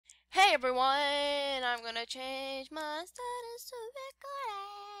Hey everyone, I'm gonna change my status to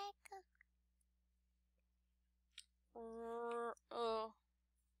recording. Oh.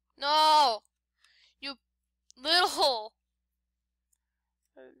 No! You little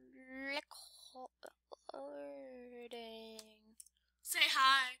recording. Say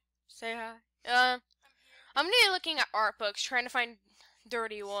hi. Say hi. I'm gonna be looking at art books, trying to find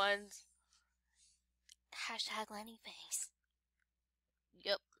dirty ones. Hashtag Lenny face.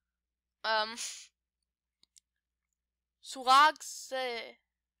 Yep. Swag say,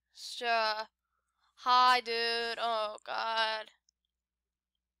 hi, dude. Oh God.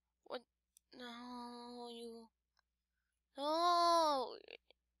 What? No, you. No.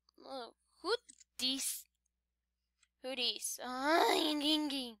 No. Who these? Who these? He's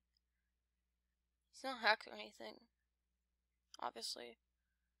not hacked or anything. Obviously.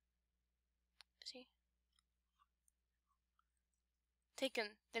 Is he?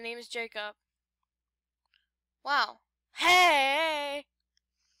 Taken. The name is Jacob. Wow. Hey!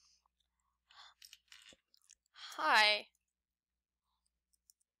 Hi.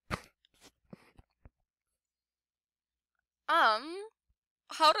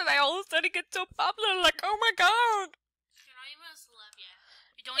 How did I all of a sudden get so popular? Like, oh my God! You're not even a celeb yet.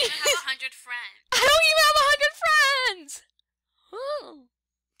 You don't even have 100 friends. I don't even have 100 friends! Oh.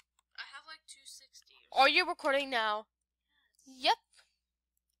 I have like 260. Are you recording now? Yep.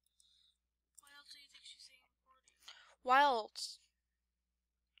 What else do you think she's saying recording? Wild.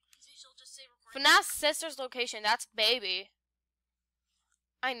 You think she'll just say recording? FNAF's sister's location. That's baby.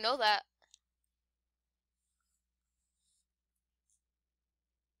 I know that.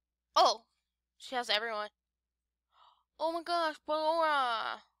 Oh. She has everyone. Oh my gosh,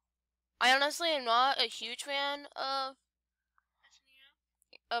 Ballora. I honestly am not a huge fan of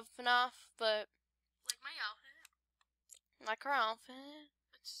FNAF, but like my outfit. like her outfit.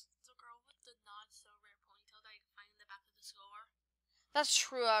 It's the girl with the not so rare ponytail that you can find in the back of the store. That's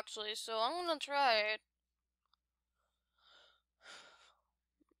true, actually. So I'm gonna try it.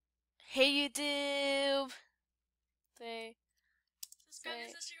 Hey, YouTube. Say. Subscribe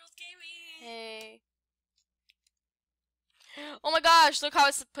to Sister Girls Gaming. Hey. Oh my gosh! Look how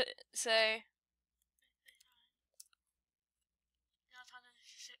it's say. Now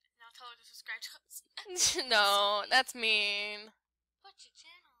tell her to subscribe to us. No, that's mean. What's your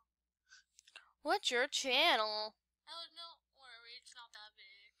channel? What's your channel? Oh, no worry, it's not that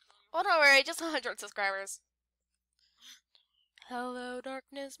big. Oh, don't worry, just 100 subscribers. Hello,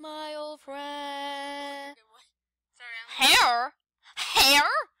 darkness, my old friend. Sorry, Hair?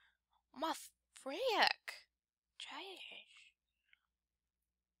 Hair? My frick. Trash.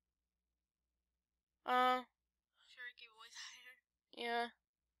 Sure, give away that hair. Yeah.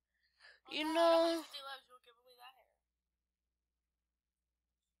 Oh, You God, know. 150 lives, you'll give away that hair.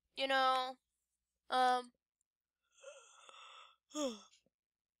 You know.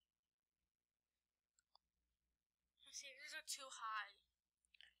 See, yours are too high.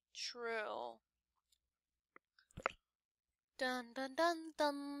 True. Dun dun dun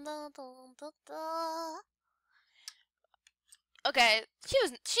dun dun dun dun dun. Okay,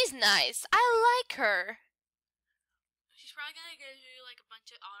 she's nice. I like her. She's probably gonna give you like a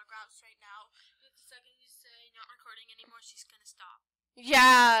bunch of autographs right now. But the second you say not recording anymore, she's gonna stop.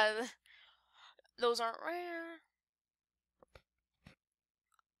 Yeah, those aren't rare.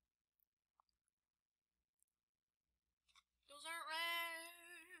 Those aren't rare.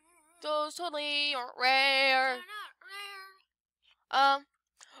 Those totally aren't rare. They're not rare.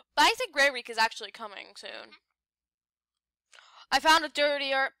 But I think Grey Week is actually coming soon. I found a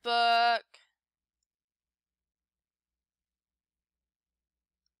dirty art book.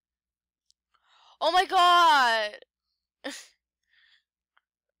 Oh my God.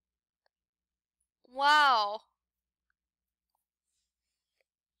 Wow.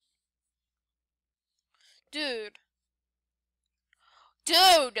 Dude.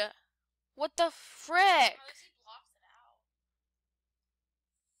 Dude. What the frick? At least he blocks it out.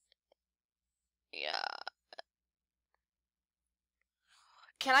 Yeah.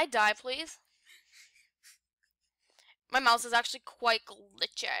 Can I die, please? My mouse is actually quite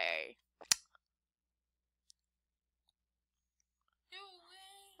glitchy.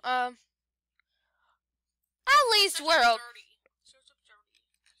 At least Search we're up okay. dirty. Search up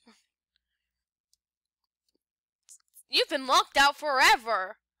dirty. You've been locked out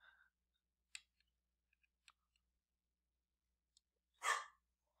forever.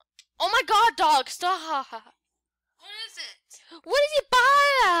 Oh my God, dog, stop. What is it? What did you buy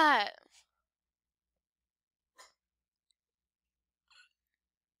at?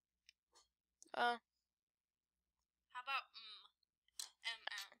 How about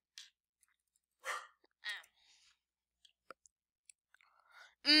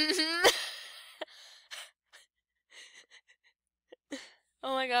Mm-hmm.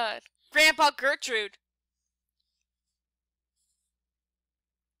 Oh my god. Grandpa Gertrude.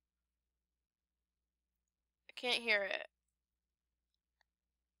 I can't hear it.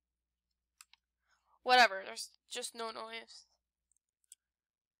 Whatever, there's just no noise.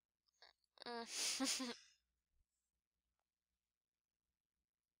 Put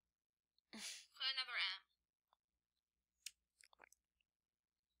another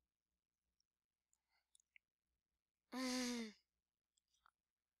M.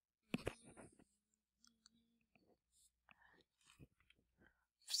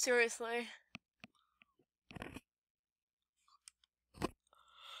 Seriously.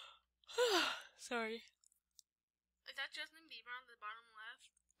 Sorry. Is that Justin Bieber on the bottom left?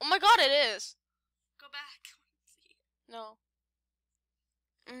 Oh my god, it is. Go back. See. No.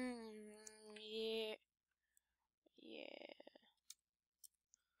 Yeah. Yeah.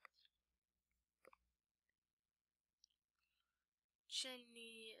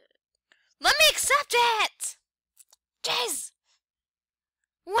 Jenny. Let me accept it! Jeez!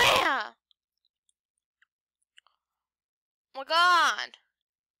 Where? Oh my god.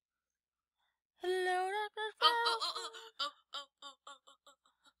 Hello, Dr.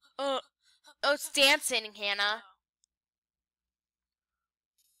 Oh, it's dancing, Hannah.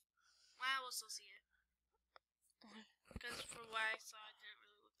 Well, I will still see it. Because from what I saw, it didn't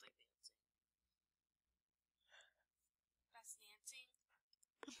really look like dancing. That's dancing?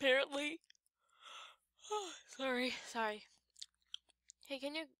 Apparently. Sorry. Hey,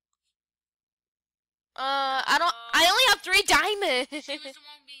 can you... I only have 3 diamonds. She was the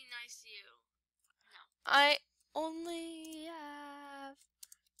one being nice to you. No. I only have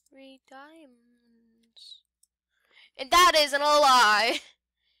 3 diamonds. And that isn't a lie.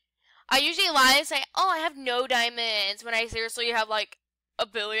 I usually lie and say, oh, I have no diamonds, when I seriously have, like, 1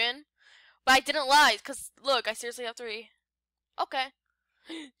 billion. But I didn't lie, because, look, I seriously have 3. Okay.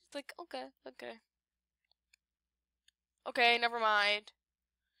 It's like, okay. Okay, never mind.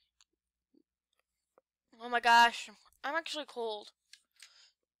 Oh my gosh, I'm actually cold.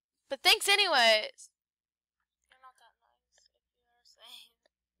 But thanks anyways. You're not that nice, if you are saying.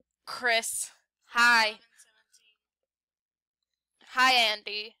 Chris. Hi. 11, 17. Hi,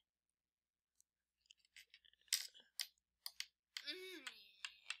 Andy.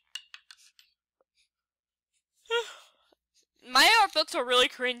 My art books are really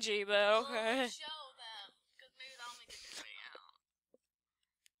cringy, but okay. Well, show them, because maybe that'll make it different out.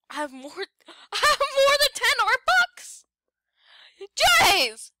 I have more than 10 art books?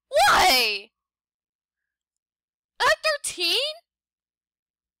 Jeez! Why? I have 13?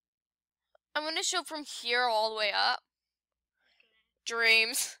 I'm gonna show from here all the way up. Okay.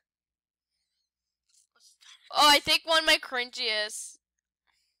 Dreams. Oh, I think one of my cringiest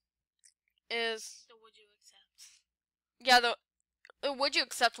is... So would you accept? Yeah, the would you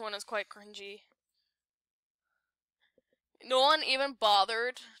accept one is quite cringy. No one even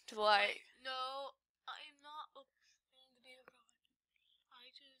bothered to, like... Wait, no, I'm not opening the data card. I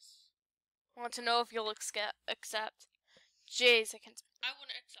just... want to know if you'll accept. Jeez, I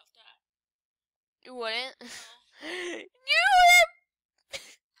wouldn't accept that. You wouldn't? No. You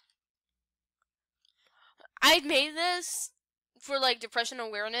wouldn't! I made this for, like, depression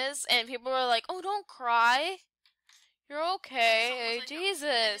awareness, and people were like, oh, don't cry. You're okay. Like, Jesus.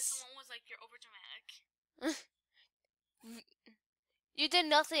 And someone was like, you're overdramatic. You did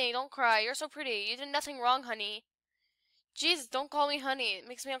nothing. Don't cry. You're so pretty. You did nothing wrong, honey. Jesus, don't call me honey. It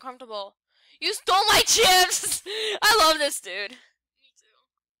makes me uncomfortable. You stole my chips! I love this dude. Me too.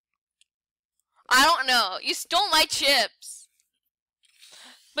 I don't know. You stole my chips.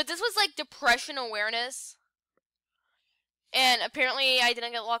 But this was like depression awareness. And apparently I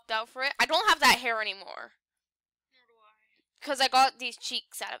didn't get locked out for it. I don't have that hair anymore. Nor do I. Because I got these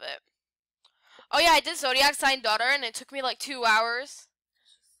cheeks out of it. Oh yeah, I did Zodiac Sign Daughter and it took me like 2 hours.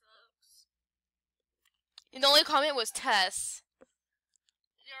 She sucks. And the only comment was Tess.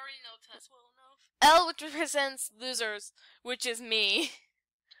 You already know Tess well enough. L, which represents losers, which is me.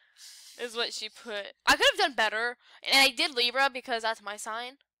 Is what she put. I could have done better. And I did Libra because that's my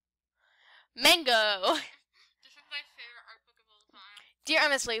sign. Mango. This is my favorite art book of all time. Dear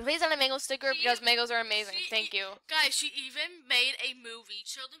Emily, please add a mango sticker because mangoes are amazing. Thank you. Guys, she even made a movie.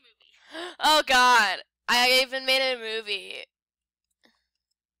 Show the movie. Oh god. I even made a movie.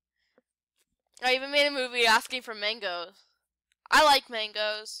 I even made a movie asking for mangoes. I like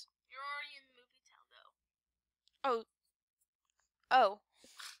mangoes. You're already in the movie town, though. Oh.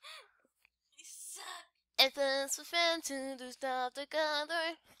 You suck. If it's for fun to do stuff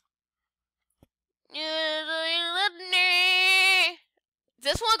together. Yeah, do you let me?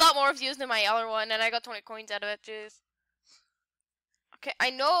 This one got more views than my other one, and I got 20 coins out of it. Jeez. Okay, I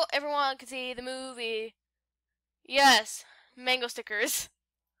know everyone can see the movie. Yes, mango stickers.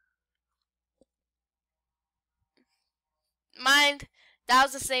 Mind, that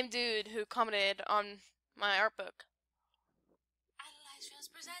was the same dude who commented on my art book. Adelaide Jones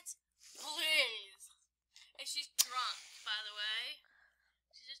presents. Please. And she's drunk, by the way.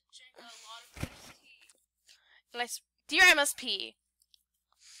 She just drank a lot of tea. Dear MSP,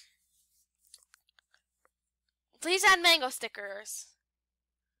 please add mango stickers.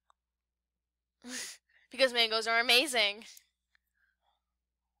 Because mangoes are amazing.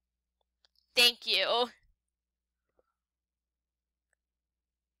 Thank you.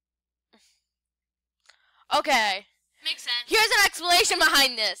 Okay. Makes sense. Here's an explanation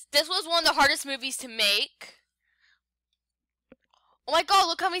behind this. This was one of the hardest movies to make. Oh my god,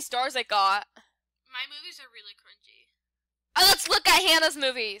 look how many stars I got. My movies are really cringy. Oh, let's look at Hannah's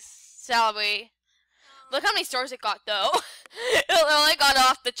movies, shall we? Look how many stars it got, though. It only got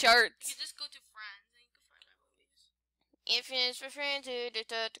off the charts. You can just go to Friends and you can find my movies. If it's for friends,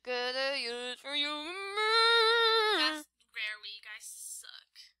 together, use for you. That's rare. You guys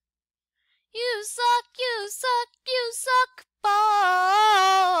suck. You suck, you suck, you suck balls.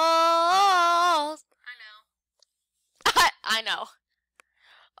 I know. I know.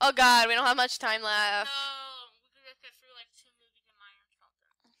 Oh god, we don't have much time left. No, we could just get through like 2 movies in my own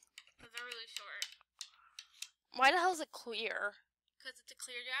content. Because they're really short. Why the hell is it clear? Because it's a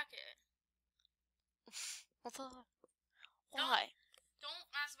clear jacket. What the? Why? Don't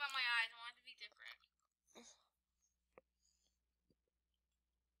ask about my eyes. I want it to be different.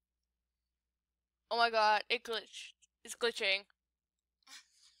 Oh my god, it glitched. It's glitching.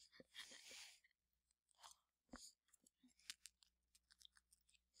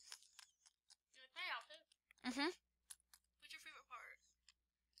 You like my outfit? Mm-hmm. What's your favorite part?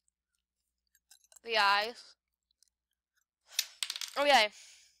 The eyes. Okay.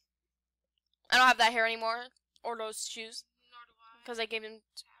 I don't have that hair anymore. Or those shoes. Nor do I. Because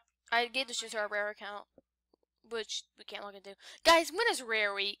I gave the shoes to our rare account. Which we can't log into. Guys, when is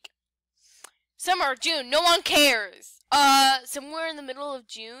rare week? Summer, June, no one cares. Somewhere in the middle of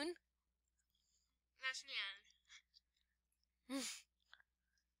June. That's the end.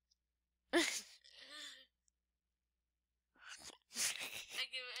 I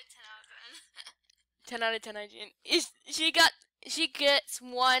give it a 10 out of 10. 10 out of 10 June. She gets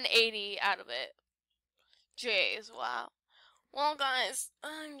 180 out of it. Jeez, wow. Well, guys,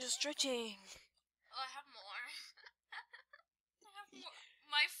 I'm just stretching. Oh, I have more.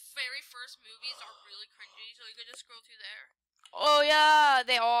 My very first movies are really cringy, so you could just scroll through there. Oh, yeah,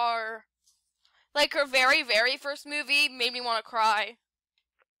 they are. Like, her very, very first movie made me want to cry.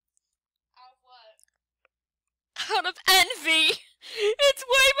 Out of what? Out of envy. It's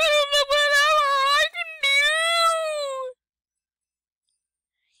way better than whatever I can do.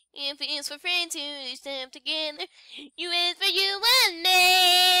 If it's for friends who stand together, you is for you and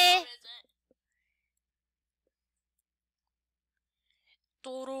me. What is it?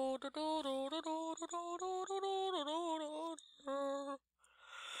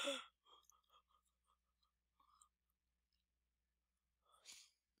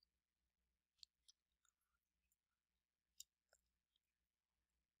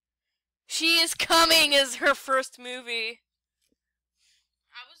 She is Coming is her first movie.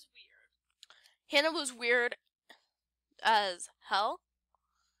 I was weird. Hannah was weird as hell.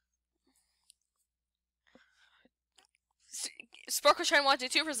 Sparkle Shine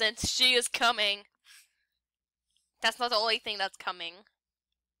 122 presents She Is Coming. That's not the only thing that's coming.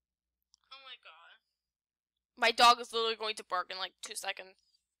 Oh my god. My dog is literally going to bark in like 2 seconds.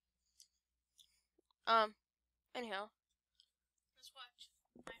 Anyhow. Let's watch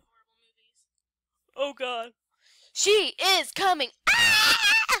my horrible movies. Oh god. She is coming! Ah!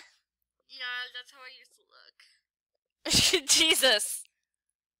 Yeah, that's how I used to look. Jesus.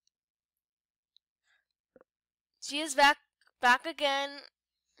 She is back again.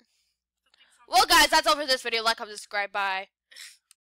 Well, guys, that's all for this video. Like, comment, subscribe. Bye.